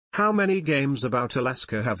How many games about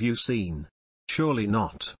Alaska have you seen? Surely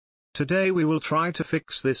not. Today we will try to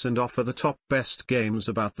fix this and offer the top best games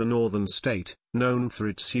about the northern state, known for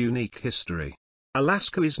its unique history.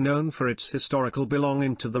 Alaska is known for its historical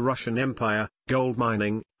belonging to the Russian Empire, gold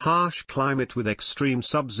mining, harsh climate with extreme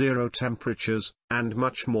sub-zero temperatures, and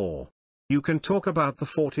much more. You can talk about the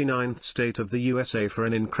 49th state of the USA for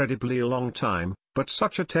an incredibly long time, but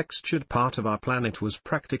such a textured part of our planet was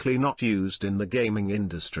practically not used in the gaming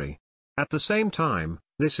industry. At the same time,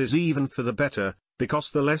 this is even for the better, because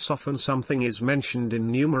the less often something is mentioned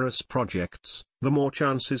in numerous projects, the more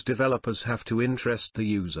chances developers have to interest the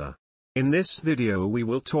user. In this video we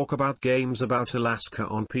will talk about games about Alaska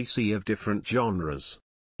on PC of different genres.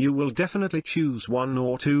 You will definitely choose one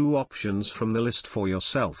or two options from the list for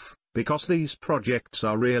yourself, because these projects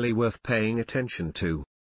are really worth paying attention to.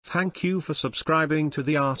 Thank you for subscribing to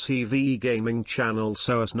the RTV Gaming channel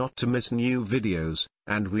so as not to miss new videos,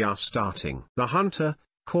 and we are starting. The Hunter,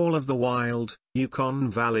 Call of the Wild, Yukon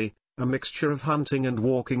Valley, a mixture of hunting and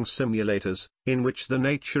walking simulators, in which the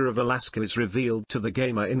nature of Alaska is revealed to the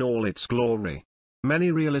gamer in all its glory. Many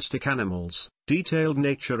realistic animals, detailed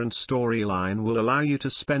nature and storyline will allow you to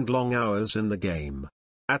spend long hours in the game.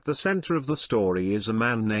 At the center of the story is a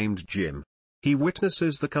man named Jim. He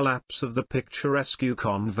witnesses the collapse of the picturesque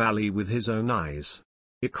Yukon Valley with his own eyes.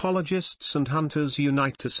 Ecologists and hunters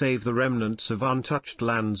unite to save the remnants of untouched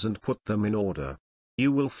lands and put them in order.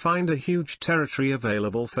 You will find a huge territory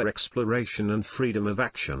available for exploration and freedom of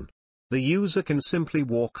action. The user can simply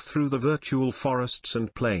walk through the virtual forests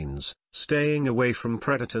and plains, staying away from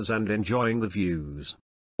predators and enjoying the views.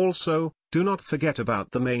 Also, do not forget about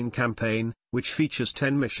the main campaign, which features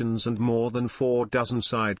 10 missions and more than 4 dozen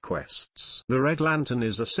side quests. The Red Lantern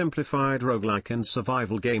is a simplified roguelike and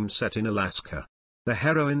survival game set in Alaska. The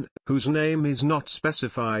heroine, whose name is not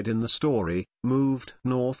specified in the story, moved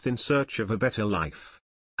north in search of a better life.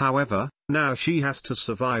 However, now she has to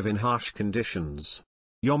survive in harsh conditions.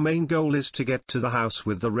 Your main goal is to get to the house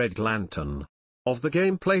with the Red Lantern. Of the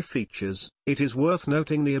gameplay features, it is worth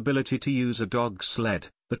noting the ability to use a dog sled,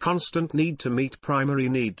 the constant need to meet primary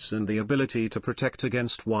needs and the ability to protect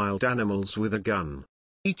against wild animals with a gun.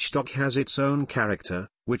 Each dog has its own character,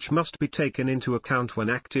 which must be taken into account when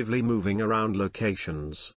actively moving around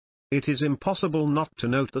locations. It is impossible not to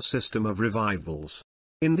note the system of revivals.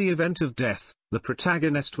 In the event of death, the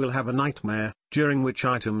protagonist will have a nightmare, during which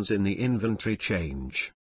items in the inventory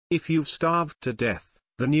change. If you've starved to death,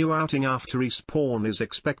 the new outing after respawn is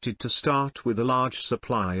expected to start with a large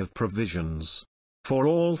supply of provisions. For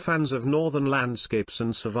all fans of northern landscapes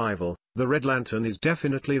and survival, the Red Lantern is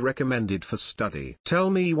definitely recommended for study.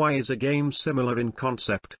 Tell Me Why is a game similar in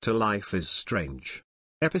concept to Life is Strange.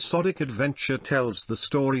 Episodic adventure tells the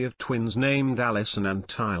story of twins named Allison and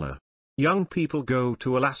Tyler. Young people go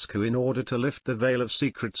to Alaska in order to lift the veil of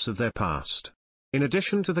secrets of their past. In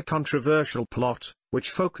addition to the controversial plot,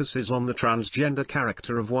 which focuses on the transgender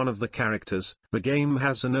character of one of the characters, the game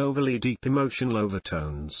has an overly deep emotional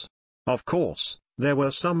overtones. Of course, there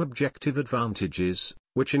were some objective advantages,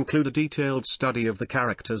 which include a detailed study of the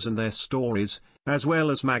characters and their stories, as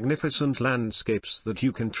well as magnificent landscapes that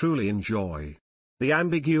you can truly enjoy. The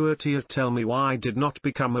ambiguity of Tell Me Why did not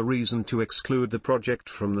become a reason to exclude the project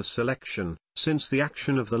from the selection, since the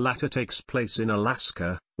action of the latter takes place in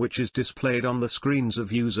Alaska, which is displayed on the screens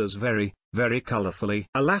of users very colorfully.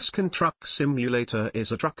 Alaskan Truck Simulator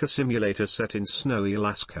is a trucker simulator set in snowy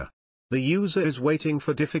Alaska. The user is waiting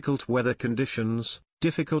for difficult weather conditions,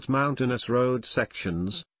 difficult mountainous road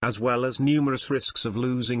sections, as well as numerous risks of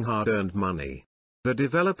losing hard-earned money. The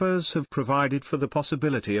developers have provided for the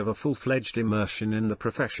possibility of a full-fledged immersion in the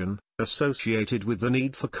profession, associated with the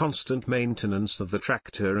need for constant maintenance of the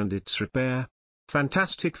tractor and its repair.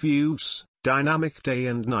 Fantastic views, dynamic day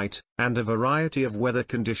and night, and a variety of weather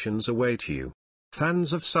conditions await you.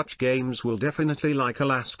 Fans of such games will definitely like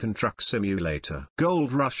Alaskan Truck Simulator.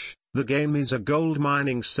 Gold Rush. The game is a gold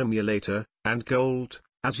mining simulator, and gold,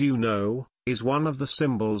 as you know, is one of the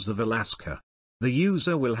symbols of Alaska. The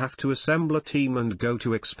user will have to assemble a team and go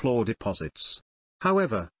to explore deposits.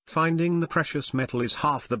 However, finding the precious metal is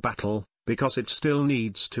half the battle, because it still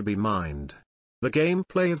needs to be mined. The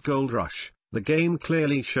gameplay of Gold Rush. The game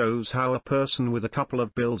clearly shows how a person with a couple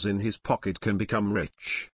of bills in his pocket can become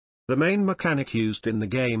rich. The main mechanic used in the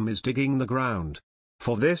game is digging the ground.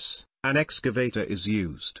 For this, an excavator is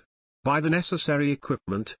used. Buy the necessary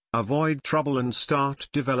equipment, avoid trouble and start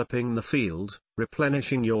developing the field,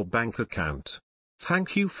 replenishing your bank account.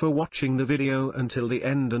 Thank you for watching the video until the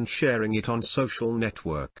end and sharing it on social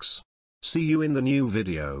networks. See you in the new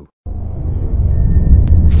video.